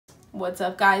What's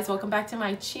up, guys? Welcome back to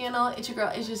my channel. It's your girl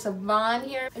Aisha Savón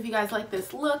here. If you guys like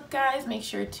this look, guys, make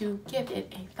sure to give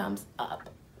it a thumbs up.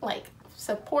 Like,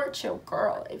 support your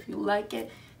girl. If you like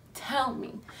it, tell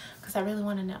me, because I really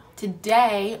want to know.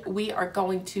 Today we are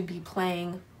going to be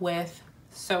playing with,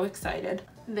 so excited,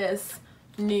 this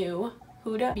new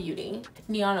Huda Beauty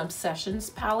Neon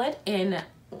Obsessions palette in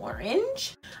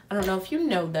orange. I don't know if you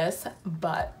know this,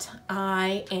 but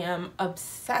I am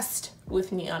obsessed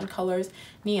with neon colors.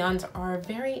 Neons are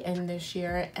very in this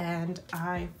year and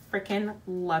I freaking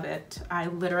love it. I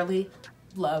literally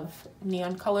love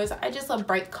neon colors. I just love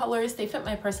bright colors. They fit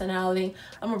my personality.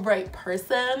 I'm a bright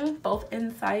person, both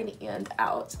inside and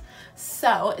out.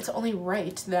 So it's only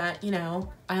right that, you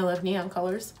know, I love neon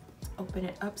colors. Open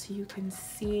it up so you can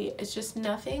see. It's just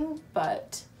nothing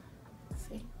but,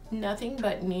 nothing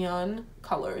but neon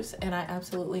colors, and I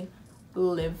absolutely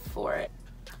live for it.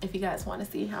 If you guys want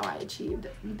to see how I achieved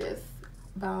this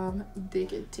bomb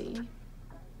diggity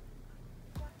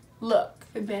look,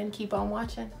 then keep on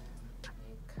watching.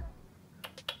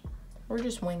 We're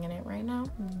just winging it right now.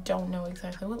 Don't know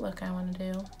exactly what look I want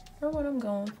to do or what I'm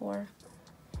going for.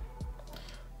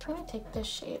 I'm gonna take this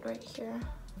shade right here.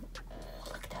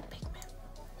 Look at that pigment.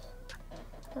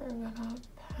 We're gonna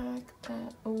pack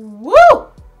that. Woo!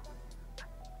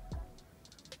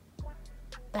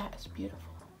 That is beautiful.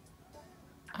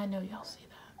 I know y'all see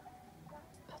that.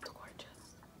 That's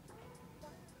gorgeous.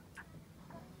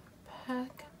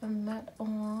 Pack that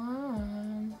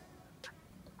on.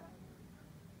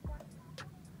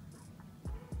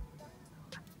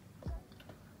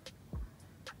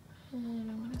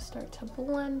 And I'm gonna start to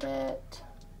blend it.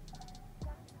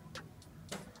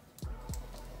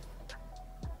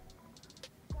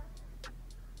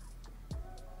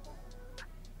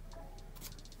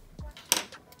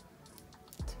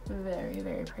 Very,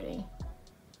 very pretty.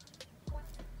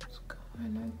 Let's go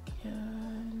in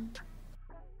again.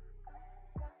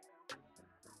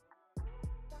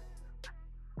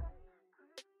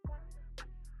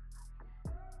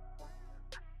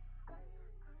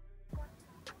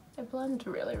 It blends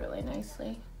really, really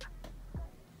nicely.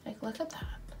 Like, look at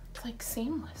that. It's like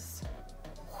seamless.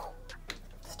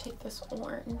 Let's take this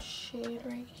orange shade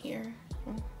right here.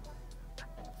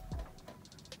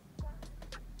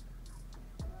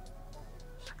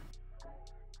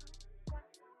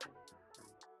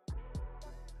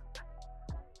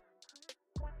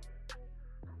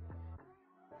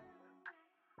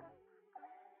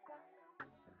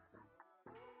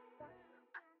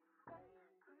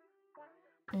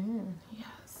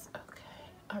 Yes, okay.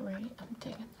 All right, I'm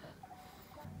digging that.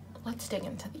 Let's dig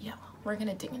into the yellow. We're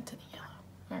gonna dig into the yellow.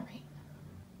 All right.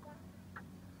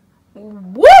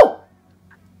 Woo!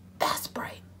 That's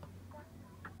bright.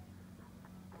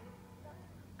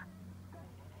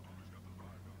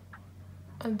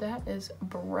 And that is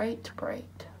bright,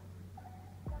 bright.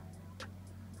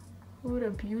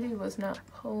 Huda Beauty was not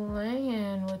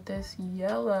playing with this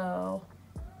yellow.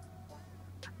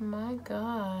 My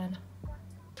God.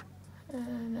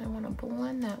 And I want to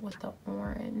blend that with the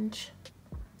orange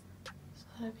so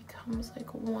that it becomes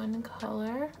like one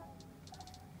color.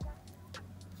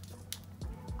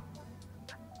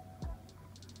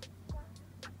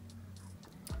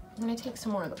 I'm going to take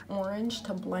some more of the orange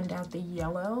to blend out the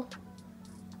yellow.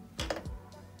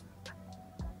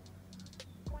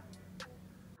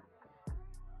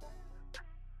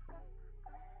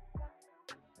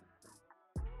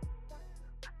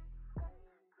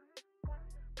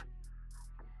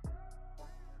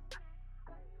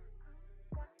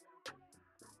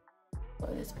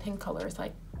 This pink color is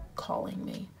like calling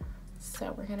me,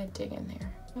 so we're gonna dig in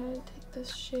there. I'm gonna take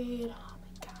this shade. Oh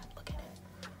my God, look at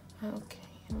it. Okay,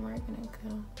 and we're gonna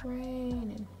go right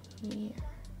in here.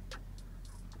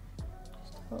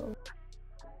 Just a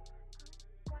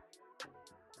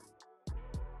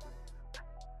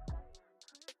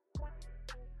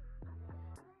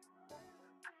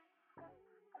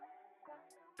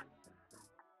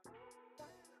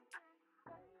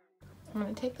I'm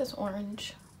gonna take this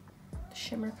orange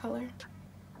shimmer color,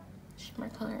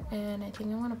 and I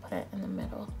think I want to put it in the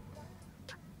middle.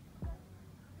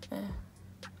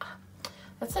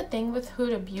 That's the thing with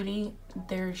Huda Beauty,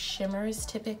 their shimmers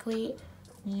typically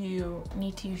you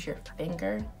need to use your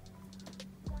finger.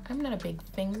 I'm not a big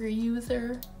finger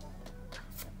user,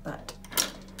 but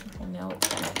I know it's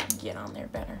gonna get on there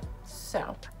better.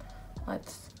 So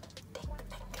let's take the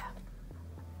finger.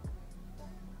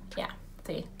 Yeah,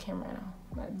 see, camera now.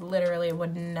 I literally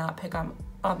would not pick up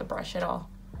on the brush at all.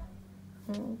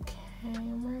 Okay,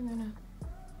 we're gonna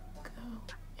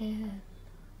go in.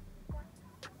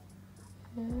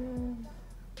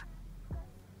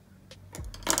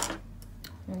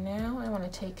 Now I want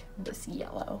to take this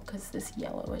yellow, because this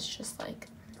yellow is just like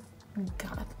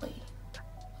godly.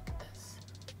 Look at this.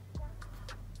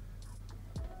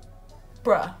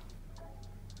 Bruh.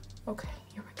 Okay,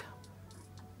 here we go.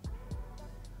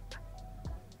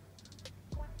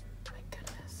 My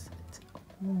goodness, it's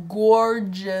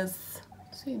gorgeous.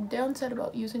 See, downside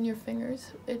about using your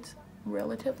fingers, it's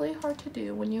relatively hard to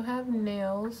do when you have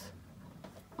nails.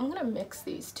 I'm gonna mix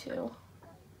these two.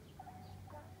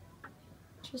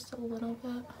 Just a little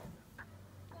bit.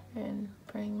 And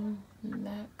bring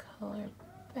that color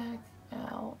back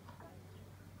out.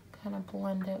 Kind of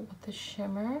blend it with the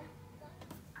shimmer.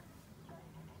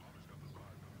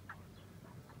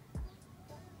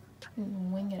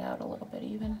 And wing it out a little bit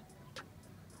even.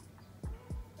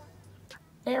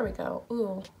 There we go.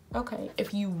 Ooh, okay.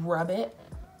 If you rub it,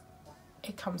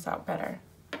 it comes out better.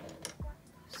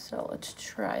 So let's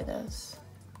try this.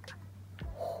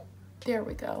 There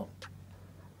we go.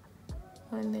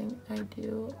 One thing I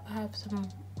do have some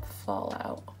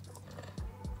fallout.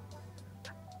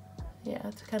 Yeah,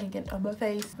 it's kind of getting on my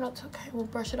face. But it's okay, we'll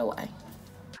brush it away.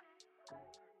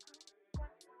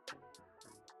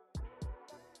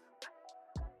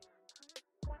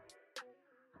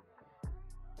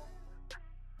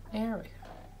 There we go.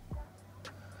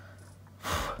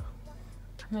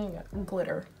 Now you got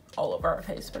glitter all over our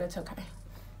face, but it's okay.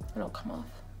 It'll come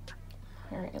off.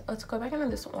 All right, let's go back into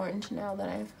this orange now that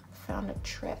I've found a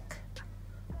trick.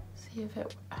 See if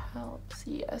it helps.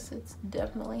 Yes, it's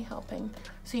definitely helping.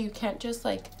 So you can't just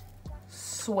like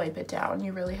swipe it down.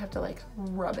 You really have to like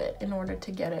rub it in order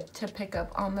to get it to pick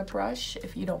up on the brush.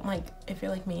 If you're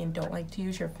like me and don't like to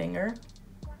use your finger.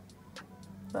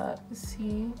 But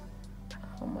see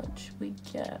how much we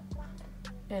get.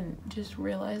 And just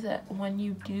realize that when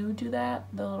you do that,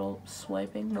 the little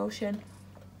swiping motion,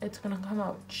 it's gonna come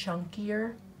out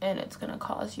chunkier and it's gonna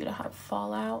cause you to have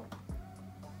fallout.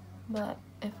 But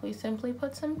if we simply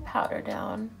put some powder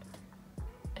down,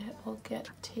 it will get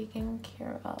taken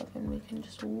care of and we can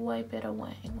just wipe it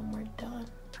away when we're done.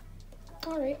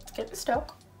 All right, let's get the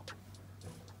stoke.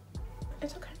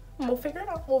 It's okay, we'll figure it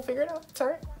out, we'll figure it out.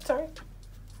 Sorry.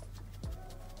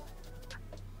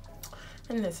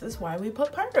 And this is why we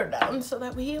put powder down, so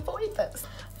that we avoid this.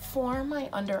 For my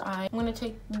under eye, I'm gonna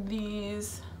take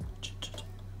these,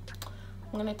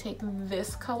 I'm gonna take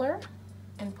this color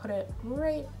and put it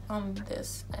right on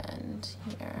this end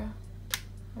here.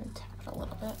 And tap it a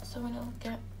little bit so we don't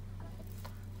get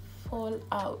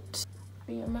fallout.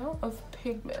 The amount of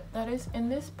pigment that is in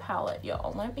this palette,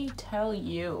 y'all, let me tell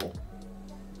you.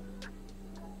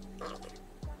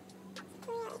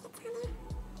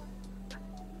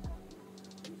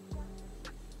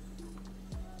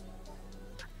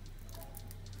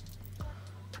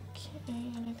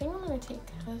 And I think I'm gonna take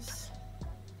this,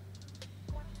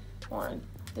 or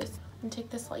this, and take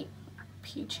this light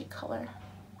peachy color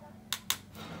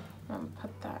and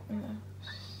put that in the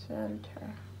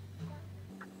center.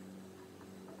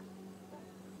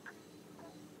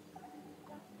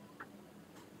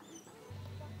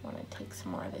 I wanna take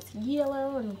some more of this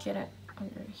yellow and get it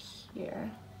under here.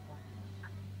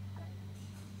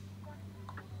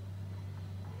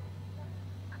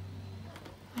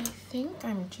 I think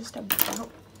I'm just about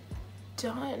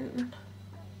done.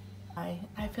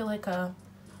 I feel like a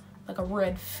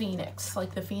red phoenix,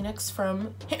 like the phoenix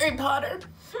from Harry Potter.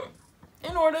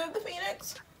 In Order of the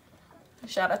Phoenix.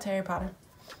 Shout out to Harry Potter.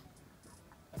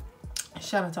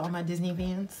 Shout out to all my Disney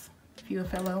fans. If you're a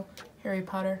fellow Harry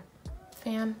Potter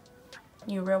fan,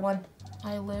 you a real one.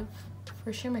 I live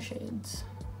for shimmer shades.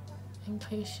 In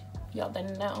case y'all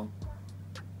didn't know,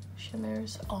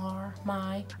 shimmers are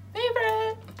my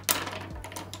favorite.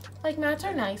 Like, mattes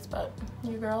are nice, but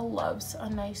your girl loves a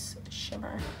nice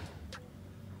shimmer.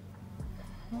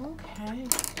 Okay,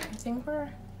 I think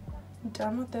we're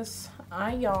done with this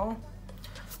eye, y'all.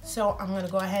 So I'm gonna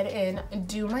go ahead and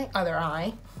do my other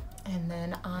eye, and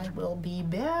then I will be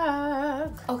back.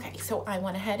 Okay, so I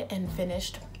went ahead and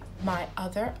finished my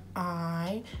other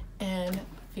eye, and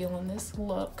feeling this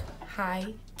look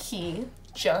high key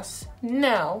just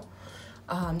now.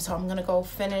 So I'm gonna go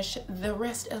finish the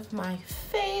rest of my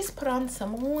face, put on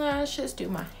some lashes, do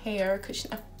my hair, cause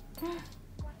you know,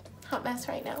 hot mess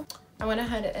right now. I went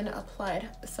ahead and applied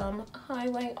some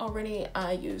highlight already.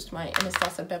 I used my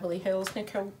Anastasia Beverly Hills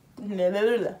Nicole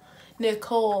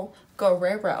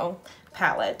Guerriero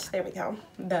palette. There we go,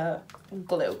 the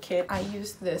glow kit. I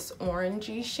used this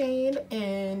orangey shade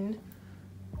in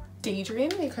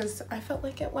Daydream because I felt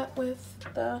like it went with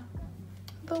the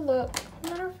look.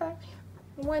 Matter of fact,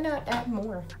 why not add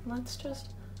more? Let's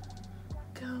just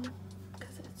go,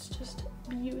 because it's just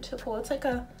beautiful. It's like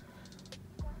a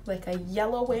like a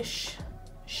yellowish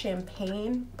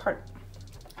champagne part.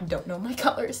 Don't know my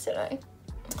colors today.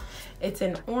 It's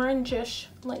an orangish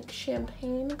like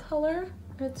champagne color.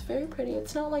 It's very pretty.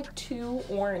 It's not like too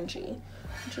orangey,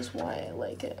 which is why I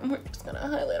like it. And we're just gonna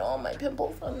highlight all my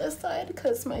pimples on this side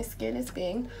because my skin is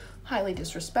being highly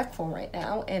disrespectful right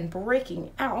now and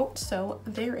breaking out. So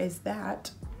there is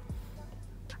that.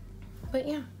 But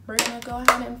yeah, we're gonna go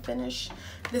ahead and finish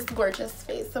this gorgeous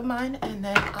face of mine, and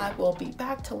then I will be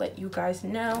back to let you guys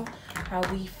know how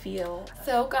we feel.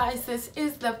 So guys, this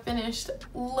is the finished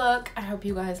look. I hope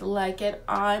you guys like it.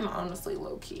 I'm honestly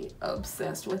low-key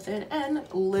obsessed with it and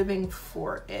living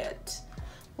for it.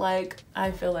 Like,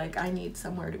 I feel like I need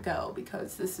somewhere to go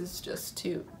because this is just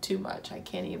too much. I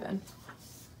can't even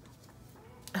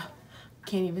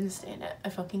stand it. I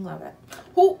fucking love it.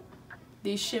 Ooh,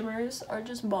 these shimmers are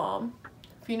just bomb.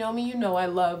 If you know me, you know I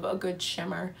love a good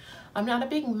shimmer. I'm not a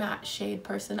big matte shade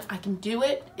person. I can do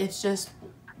it. It's just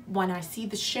when I see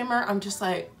the shimmer, I'm just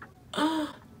like,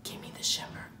 oh, give me the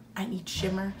shimmer. I need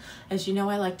shimmer. As you know,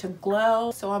 I like to glow.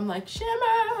 So I'm like,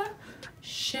 shimmer,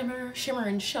 shimmer, shimmer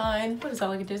and shine. What is that,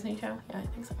 like a Disney show? Yeah, I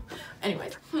think so.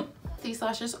 Anyways, these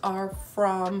lashes are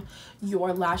from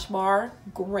Your Lash Bar.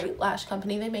 Great lash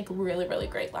company. They make really, really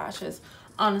great lashes.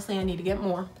 Honestly, I need to get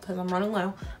more because I'm running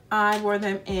low. I wore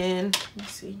them in,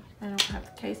 let's see, I don't have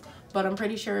the case, but I'm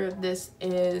pretty sure this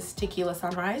is Tequila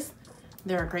Sunrise.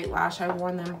 They're a great lash. I've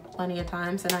worn them plenty of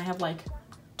times and I have like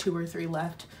 2 or 3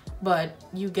 left. But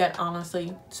you get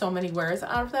honestly so many wears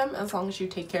out of them as long as you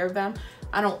take care of them.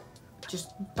 I don't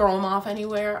just throw them off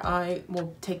anywhere. I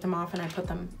will take them off and I put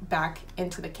them back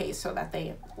into the case so that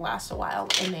they last a while,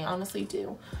 and they honestly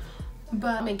do.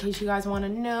 But in case you guys want to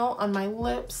know, on my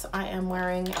lips, I am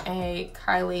wearing a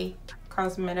Kylie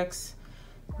Cosmetics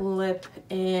lip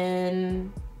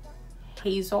in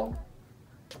Hazel.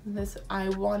 This, I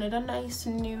wanted a nice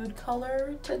nude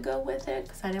color to go with it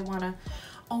because I didn't want to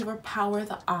overpower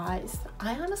the eyes.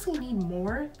 I honestly need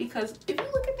more because if you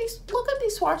look at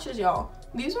these swatches, y'all.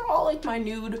 These are all like my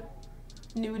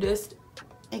nudist.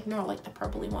 Ignore like the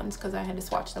purpley ones because I had to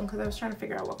swatch them because I was trying to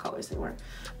figure out what colors they were.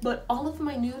 But all of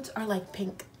my nudes are like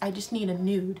pink. I just need a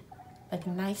nude, like a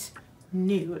nice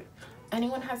nude.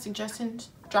 Anyone has suggestions,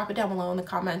 drop it down below in the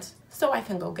comments so I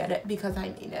can go get it because I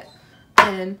need it.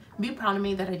 And be proud of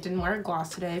me that I didn't wear a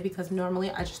gloss today because normally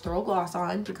I just throw a gloss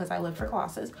on because I live for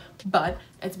glosses. But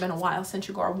it's been a while since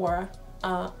you wore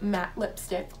a matte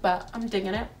lipstick, but I'm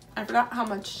digging it. I forgot how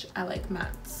much I like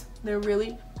mattes. They're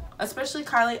really, especially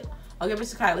Kylie. I'll give it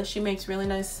to Kylie. She makes really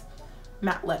nice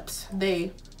matte lips.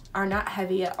 They are not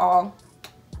heavy at all.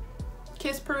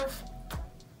 Kiss proof.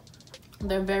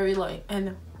 They're very light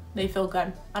and they feel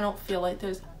good. I don't feel like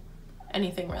there's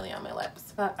anything really on my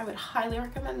lips. But I would highly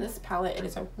recommend this palette. It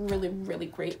is a really, really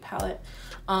great palette.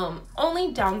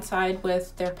 Only downside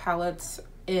with their palettes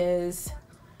is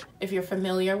if you're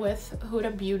familiar with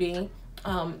Huda Beauty,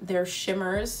 their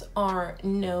shimmers are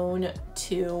known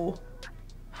to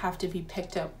have to be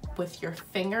picked up with your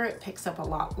finger. It picks up a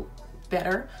lot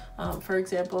better. For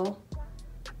example,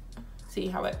 see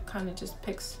how it kind of just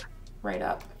picks right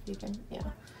up. You can, yeah,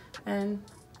 and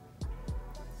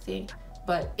see.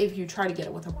 But if you try to get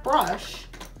it with a brush,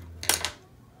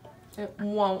 it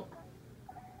won't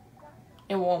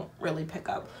really pick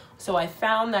up. So I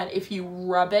found that if you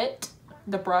rub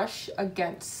the brush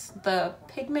against the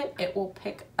pigment, it will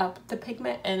pick up the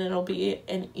pigment and it'll be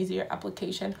an easier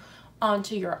application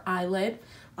onto your eyelid.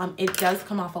 It does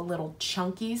come off a little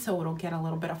chunky, so it'll get a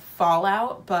little bit of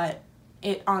fallout, but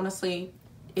it honestly,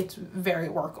 it's very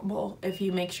workable. If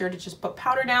you make sure to just put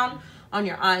powder down on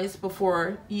your eyes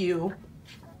before you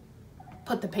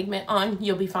put the pigment on,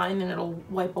 you'll be fine and it'll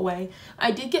wipe away. I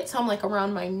did get some like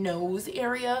around my nose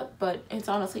area, but it's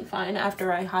honestly fine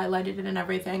after I highlighted it and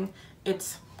everything.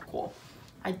 It's cool.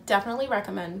 I definitely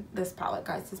recommend this palette,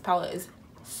 guys. This palette is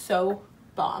so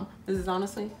bomb. This is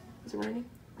honestly, is it raining?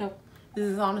 Nope. This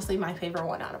is honestly my favorite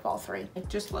one out of all 3. Like,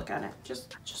 just look at it.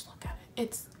 Just look at it.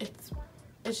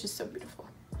 It's just so beautiful.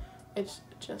 It's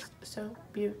just so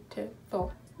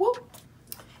beautiful. Whoop.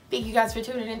 Thank you guys for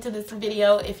tuning into this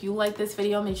video. If you like this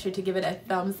video, make sure to give it a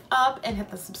thumbs up and hit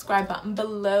the subscribe button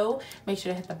below. Make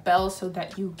sure to hit the bell so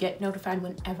that you get notified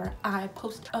whenever I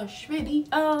post a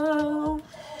video.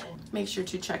 Make sure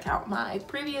to check out my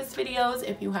previous videos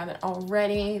if you haven't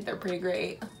already. They're pretty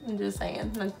great. I'm just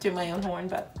saying, not to my own horn,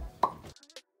 but